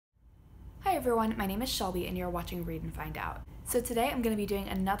Hi everyone, my name is Shelby and you're watching Read and Find Out. So today I'm going to be doing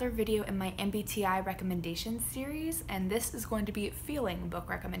another video in my MBTI recommendations series, and this is going to be feeling book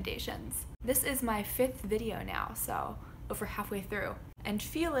recommendations. This is my 5th video now, so over halfway through. And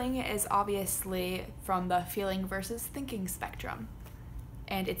feeling is obviously from the feeling versus thinking spectrum,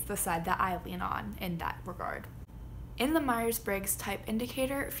 and it's the side that I lean on in that regard. In the Myers-Briggs type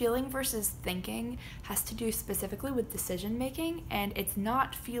indicator, feeling versus thinking has to do specifically with decision making, and it's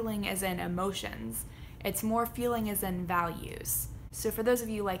not feeling as in emotions, it's more feeling as in values. So for those of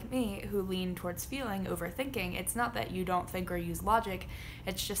you like me who lean towards feeling over thinking, it's not that you don't think or use logic,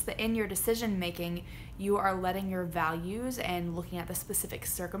 it's just that in your decision making, you are letting your values and looking at the specific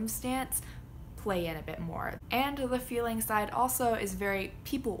circumstance play in a bit more. And the feeling side also is very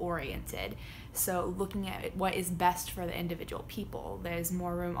people-oriented, so looking at what is best for the individual people. There's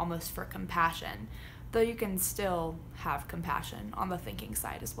more room almost for compassion, though you can still have compassion on the thinking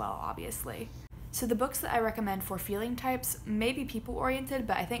side as well, obviously. So the books that I recommend for feeling types may be people-oriented,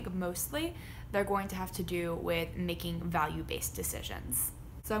 but I think mostly they're going to have to do with making value-based decisions.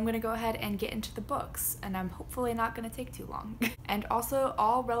 So I'm going to go ahead and get into the books, and I'm hopefully not going to take too long. And also,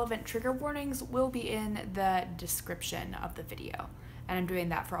 all relevant trigger warnings will be in the description of the video, and I'm doing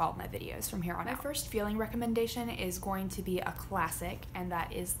that for all of my videos from here on out. My first feeling recommendation is going to be a classic, and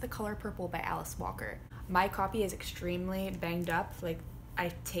that is The Color Purple by Alice Walker. My copy is extremely banged up, like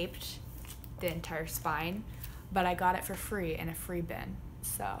I taped the entire spine, but I got it for free in a free bin,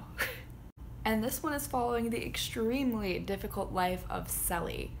 so... And this one is following the extremely difficult life of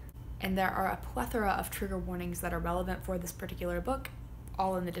Sally, and there are a plethora of trigger warnings that are relevant for this particular book,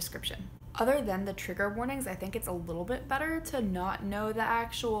 all in the description. Other than the trigger warnings, I think it's a little bit better to not know the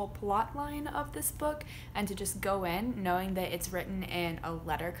actual plot line of this book and to just go in knowing that it's written in a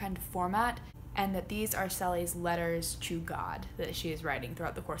letter kind of format and that these are Sally's letters to God that she is writing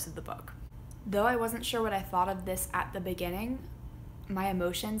throughout the course of the book. Though I wasn't sure what I thought of this at the beginning, my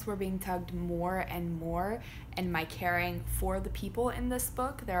emotions were being tugged more and more, and my caring for the people in this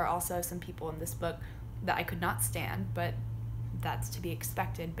book. There are also some people in this book that I could not stand, but that's to be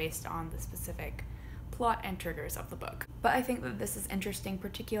expected based on the specific plot and triggers of the book. But I think that this is interesting,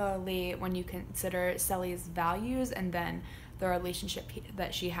 particularly when you consider Sally's values and then the relationship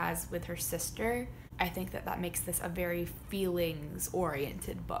that she has with her sister. I think that that makes this a very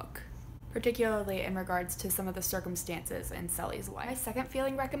feelings-oriented book, particularly in regards to some of the circumstances in Sally's life. My second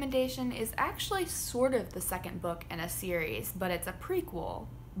feeling recommendation is actually sort of the second book in a series, but it's a prequel,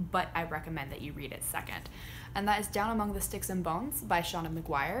 but I recommend that you read it second. And that is Down Among the Sticks and Bones by Seanan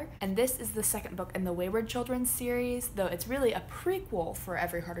McGuire. And this is the second book in the Wayward Children series, though it's really a prequel for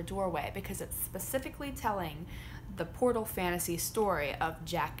Every Heart a Doorway because it's specifically telling the portal fantasy story of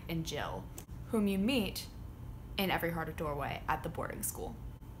Jack and Jill, whom you meet in Every Heart a Doorway at the boarding school.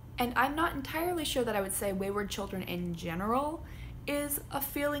 And I'm not entirely sure that I would say Wayward Children in general is a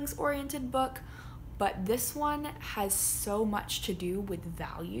feelings-oriented book, but this one has so much to do with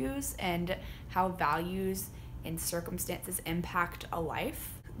values and how values and circumstances impact a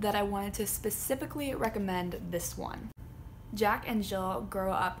life that I wanted to specifically recommend this one. Jack and Jill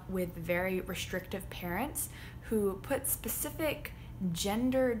grow up with very restrictive parents who put specific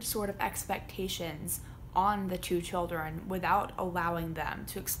gendered sort of expectations on the two children without allowing them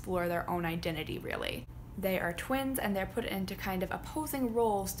to explore their own identity, really. They are twins and they're put into kind of opposing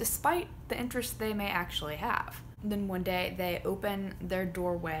roles despite the interests they may actually have. Then one day they open their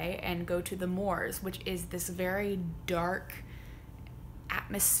doorway and go to the moors, which is this very dark,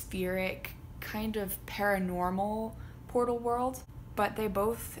 atmospheric, kind of paranormal portal world. But they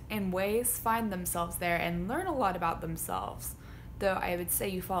both, in ways, find themselves there and learn a lot about themselves, though I would say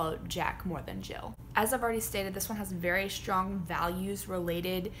you follow Jack more than Jill. As I've already stated, this one has very strong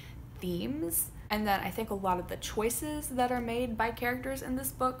values-related themes, and then I think a lot of the choices that are made by characters in this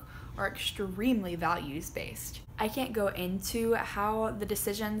book are extremely values-based. I can't go into how the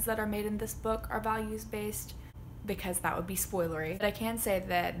decisions that are made in this book are values-based because that would be spoilery, but I can say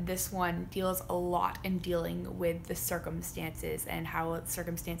that this one deals a lot in dealing with the circumstances and how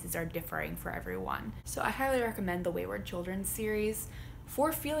circumstances are differing for everyone. So I highly recommend the Wayward Children series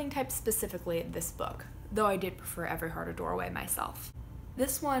for feeling types, specifically this book, though I did prefer Every Heart a Doorway myself.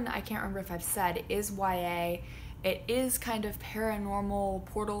 This one, I can't remember if I've said, is YA. It is kind of paranormal,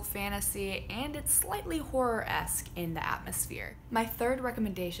 portal fantasy, and it's slightly horror-esque in the atmosphere. My third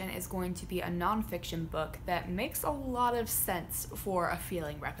recommendation is going to be a nonfiction book that makes a lot of sense for a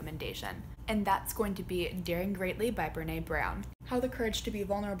feeling recommendation, and that's going to be Daring Greatly by Brene Brown. How the courage to be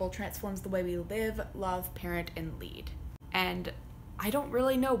vulnerable transforms the way we live, love, parent, and lead. And I don't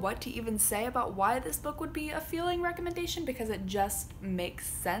really know what to even say about why this book would be a feeling recommendation because it just makes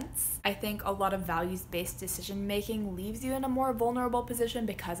sense. I think a lot of values-based decision making leaves you in a more vulnerable position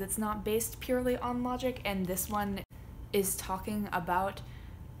because it's not based purely on logic, and this one is talking about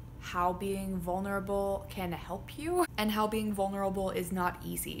how being vulnerable can help you and how being vulnerable is not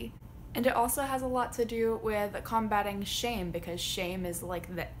easy. And it also has a lot to do with combating shame, because shame is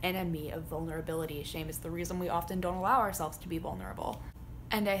like the enemy of vulnerability. Shame is the reason we often don't allow ourselves to be vulnerable.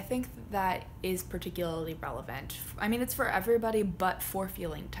 And I think that is particularly relevant. I mean, it's for everybody, but for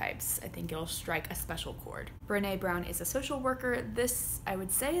feeling types. I think it'll strike a special chord. Brene Brown is a social worker. This, I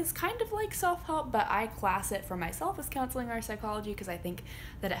would say, is kind of like self-help, but I class it for myself as counseling or psychology because I think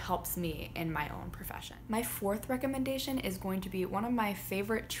that it helps me in my own profession. My fourth recommendation is going to be one of my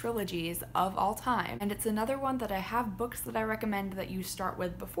favorite trilogies of all time, and it's another one that I have books that I recommend that you start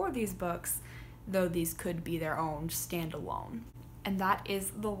with before these books, though these could be their own standalone. And that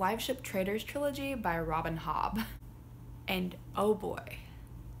is the Liveship Traders trilogy by Robin Hobb. And oh boy,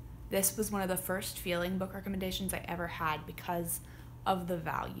 this was one of the first feeling book recommendations I ever had because of the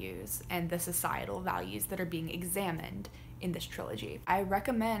values and the societal values that are being examined in this trilogy. I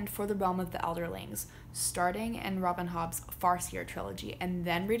recommend For the Realm of the Elderlings starting in Robin Hobb's Farseer trilogy and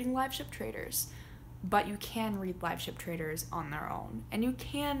then reading Liveship Traders. But you can read Liveship Traders on their own, and you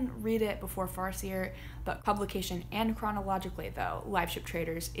can read it before Farseer, but publication and chronologically though, Liveship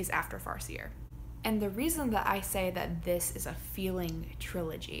Traders is after Farseer. And the reason that I say that this is a feeling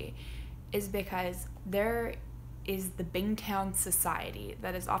trilogy is because there is the Bingtown society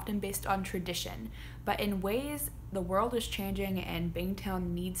that is often based on tradition, but in ways the world is changing and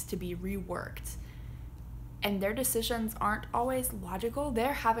Bingtown needs to be reworked. And their decisions aren't always logical.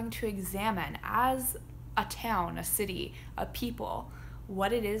 They're having to examine, as a town, a city, a people,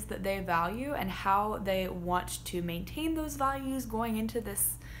 what it is that they value and how they want to maintain those values going into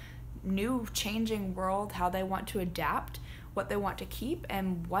this new changing world, how they want to adapt, what they want to keep,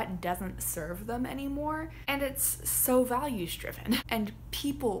 and what doesn't serve them anymore. And it's so values driven and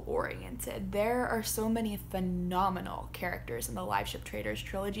people oriented. There are so many phenomenal characters in the Liveship Traders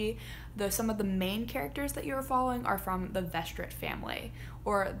trilogy, though some of the main characters that you're following are from the Vestrit family,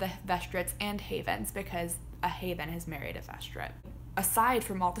 or the Vestrits and Havens, because a Haven has married a Vestrit. Aside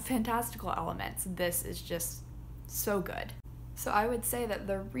from all the fantastical elements, this is just so good. So I would say that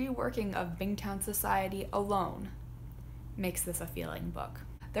the reworking of Bingtown society alone makes this a feeling book.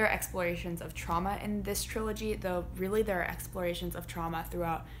 There are explorations of trauma in this trilogy, though really there are explorations of trauma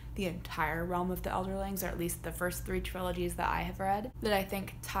throughout the entire Realm of the Elderlings, or at least the first three trilogies that I have read, that I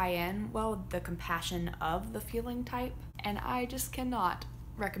think tie in well with the compassion of the feeling type, and I just cannot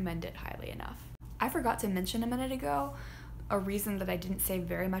recommend it highly enough. I forgot to mention a minute ago, a reason that I didn't say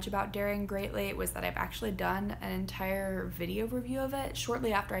very much about Daring Greatly was that I've actually done an entire video review of it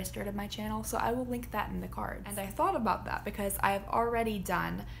shortly after I started my channel, so I will link that in the cards. And I thought about that because I have already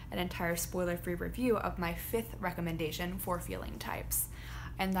done an entire spoiler-free review of my fifth recommendation for feeling types,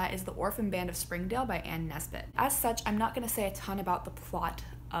 and that is The Orphan Band of Springdale by Nesbet. As such, I'm not going to say a ton about the plot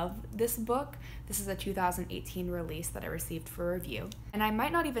of this book. This is a 2018 release that I received for review. And I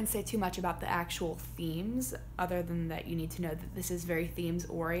might not even say too much about the actual themes, other than that you need to know that this is very themes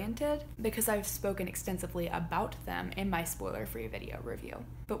oriented, because I've spoken extensively about them in my spoiler-free video review.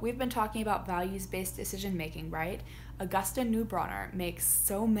 But we've been talking about values-based decision making, right? Augusta Neubronner makes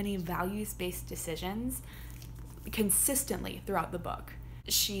so many values-based decisions consistently throughout the book.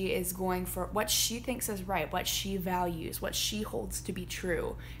 She is going for what she thinks is right, what she values, what she holds to be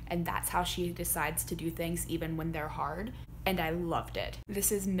true, and that's how she decides to do things even when they're hard, and I loved it.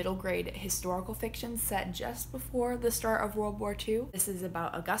 This is middle grade historical fiction set just before the start of World War II. This is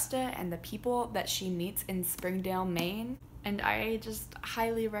about Augusta and the people that she meets in Springdale, Maine, and I just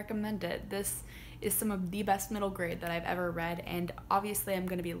highly recommend it. This is some of the best middle grade that I've ever read, and obviously I'm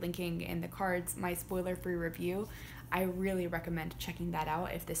going to be linking in the cards my spoiler-free review. I really recommend checking that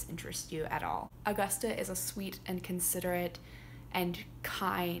out if this interests you at all. Augusta is a sweet and considerate and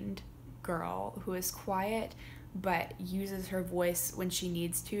kind girl who is quiet but uses her voice when she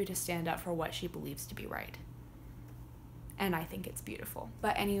needs to stand up for what she believes to be right. And I think it's beautiful.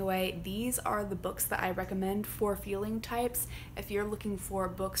 But anyway, these are the books that I recommend for feeling types. If you're looking for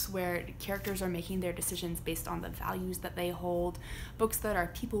books where characters are making their decisions based on the values that they hold, books that are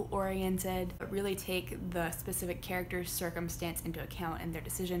people-oriented, but really take the specific character's circumstance into account in their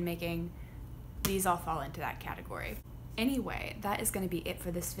decision making, these all fall into that category. Anyway, that is going to be it for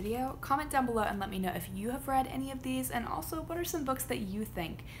this video. Comment down below and let me know if you have read any of these, and also what are some books that you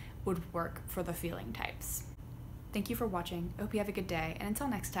think would work for the feeling types. Thank you for watching. I hope you have a good day, and until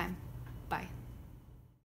next time, bye.